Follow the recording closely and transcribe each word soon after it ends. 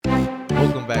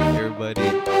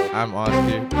everybody. I'm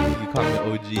Oscar. You call me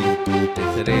OG.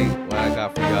 And today, what I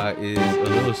got for y'all is a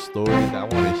little story that I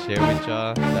want to share with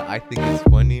y'all that I think is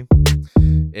funny.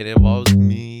 It involves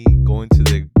me going to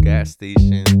the gas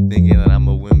station thinking that I'm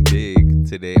going to win big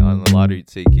today on the lottery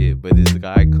ticket. But this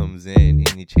guy comes in and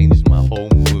he changes my whole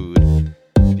mood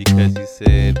because he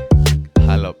said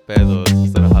jalapenos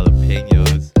instead of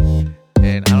jalapenos.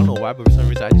 And I don't know why, but for some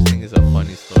reason I just think it's a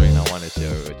funny story and I want to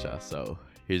share it with y'all. So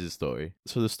here's the story.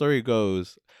 So the story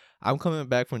goes, I'm coming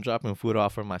back from dropping food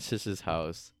off at my sister's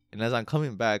house. And as I'm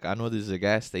coming back, I know there's a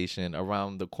gas station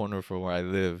around the corner from where I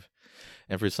live.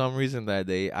 And for some reason that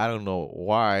day, I don't know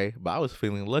why, but I was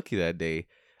feeling lucky that day.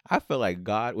 I felt like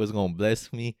God was going to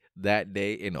bless me that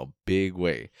day in a big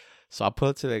way. So I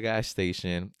pulled to the gas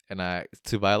station and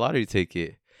to buy a lottery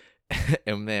ticket.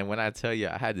 And man, when I tell you,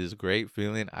 I had this great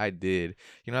feeling. I did.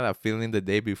 You know that feeling the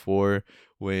day before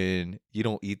when you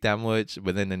don't eat that much,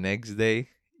 but then the next day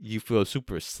you feel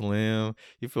super slim.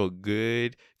 You feel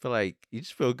good. You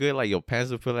just feel good. Like your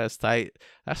pants don't feel as tight.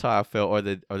 That's how I felt.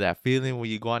 Or that feeling when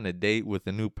you go on a date with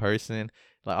a new person,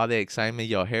 like all the excitement,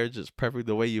 your hair just perfect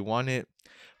the way you want it.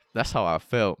 That's how I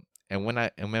felt. And when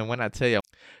I tell you,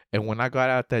 and when I got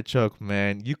out that truck,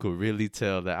 man, you could really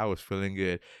tell that I was feeling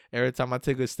good. Every time I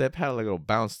take a step, I had like a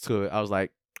bounce to it. I was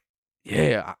like,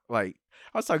 yeah, like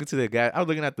I was talking to the guy. I was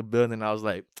looking at the building. And I was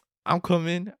like, I'm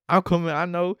coming. I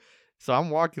know. So I'm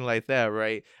walking like that,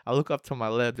 right? I look up to my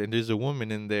left and there's a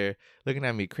woman in there looking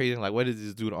at me crazy. Like, what is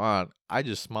this dude on? I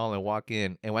just smile and walk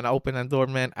in. And when I opened that door,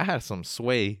 man, I had some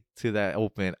sway to that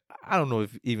open. I don't know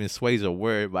if even sway is a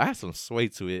word, but I had some sway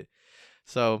to it.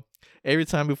 So every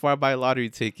time before I buy a lottery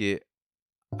ticket,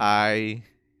 I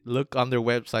look on their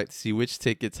website to see which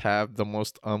tickets have the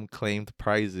most unclaimed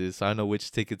prizes, so I know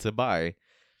which ticket to buy.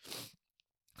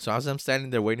 So as I'm standing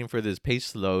there waiting for this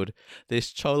page to load,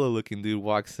 this cholo looking dude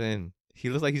walks in. He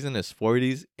looks like he's in his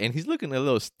 40s and he's looking a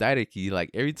little staticky.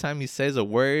 Like every time he says a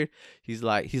word, he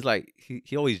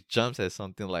always jumps at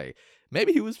something. Like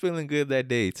maybe he was feeling good that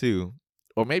day too.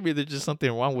 Or maybe there's just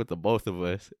something wrong with the both of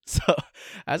us. So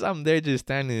as I'm there just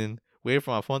standing, waiting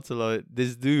for my phone to load,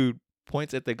 this dude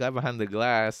points at the guy behind the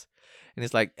glass and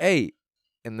it's like, hey.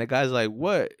 And the guy's like,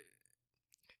 what?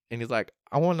 And he's like,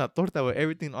 I want a torta with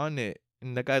everything on it.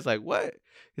 And the guy's like, what?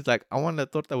 He's like, I want a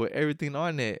torta with everything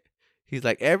on it. He's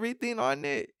like, everything on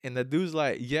it? And the dude's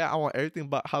like, yeah, I want everything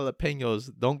but jalapenos.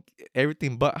 Don't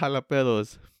everything but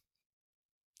jalapenos.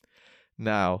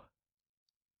 Now,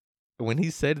 when he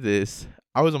said this,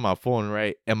 I was on my phone,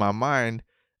 right? In my mind,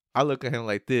 I look at him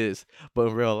like this. But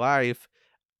in real life,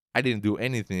 I didn't do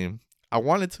anything. I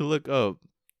wanted to look up,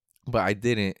 but I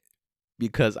didn't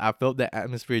because I felt the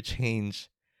atmosphere change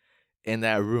in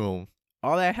that room.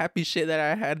 All that happy shit that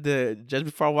I had just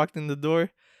before I walked in the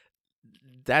door,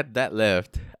 that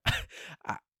left.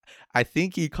 I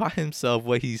think he caught himself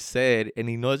what he said, and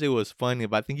he knows it was funny,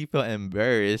 but I think he felt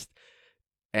embarrassed,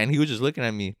 and he was just looking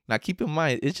at me. Now, keep in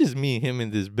mind, it's just me and him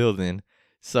in this building,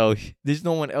 so there's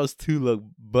no one else to look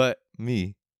but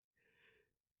me.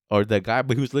 Or the guy,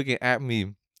 but he was looking at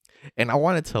me. And I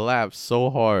wanted to laugh so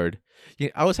hard.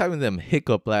 I was having them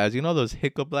hiccup laughs. You know those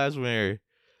hiccup laughs where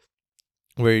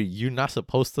you're not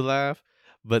supposed to laugh,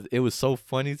 but it was so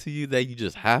funny to you that you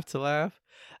just have to laugh.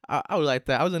 I was like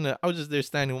that. I was just there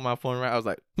standing with my phone, right? I was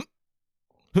like,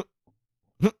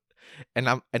 and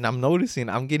I'm noticing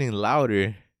I'm getting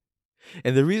louder.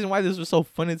 And the reason why this was so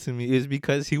funny to me is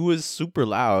because he was super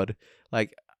loud.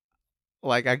 Like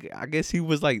I guess he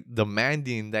was like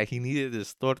demanding that he needed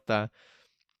this torta.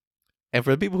 And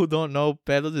for the people who don't know,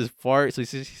 Pedro just fart.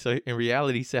 So in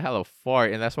reality, he said hello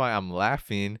fart. And that's why I'm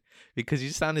laughing. Because he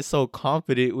sounded so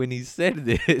confident when he said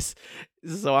this.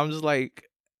 So I'm just like...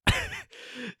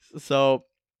 So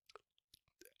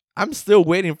I'm still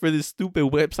waiting for this stupid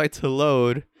website to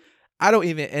load. I don't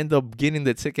even end up getting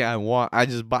the ticket I want. I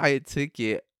just buy a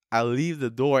ticket. I leave the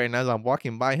door, and as I'm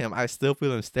walking by him, I still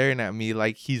feel him staring at me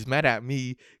like he's mad at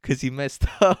me because he messed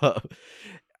up.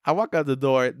 I walk out the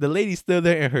door. The lady's still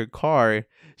there in her car.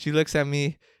 She looks at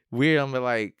me weird. I'm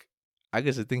like, I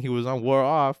guess the thing he was on wore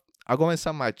off. I go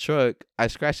inside my truck. I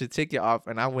scratch the ticket off,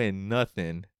 and I win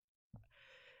nothing.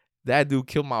 That dude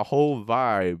killed my whole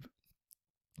vibe.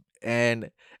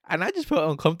 And I just felt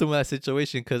uncomfortable in that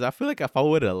situation because I feel like if I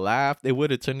would have laughed, it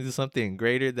would have turned into something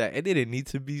greater that it didn't need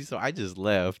to be. So I just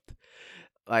left.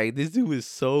 Like, this dude was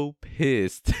so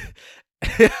pissed.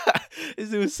 This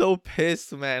dude was so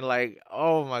pissed, man. Like,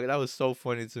 oh my God, that was so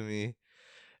funny to me.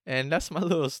 And that's my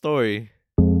little story.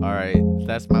 All right,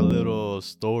 that's my little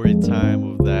story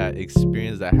time of that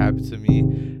experience that happened to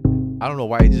me. I don't know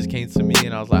why it just came to me,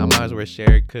 and I was like, I might as well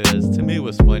share it because to me it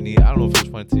was funny. I don't know if it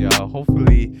was funny to y'all.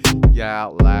 Hopefully, y'all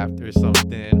out, laughed or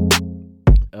something.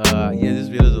 Yeah, this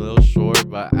video is a little short,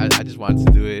 but I just wanted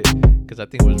to do it because I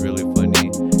think it was really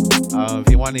funny. If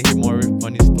you want to hear more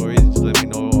funny stories, just let me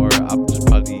know, or I'll just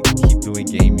probably keep doing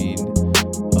gaming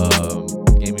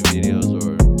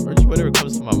videos, or just whatever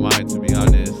comes to my mind, to be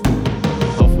honest.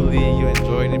 Hopefully you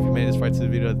enjoyed, and if you made this far to the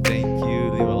video, thank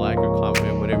you. Leave a like or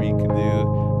comment, whatever you can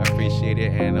do. I appreciate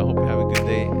it, and I hope you have a good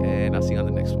day, and I'll see you on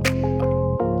the next one.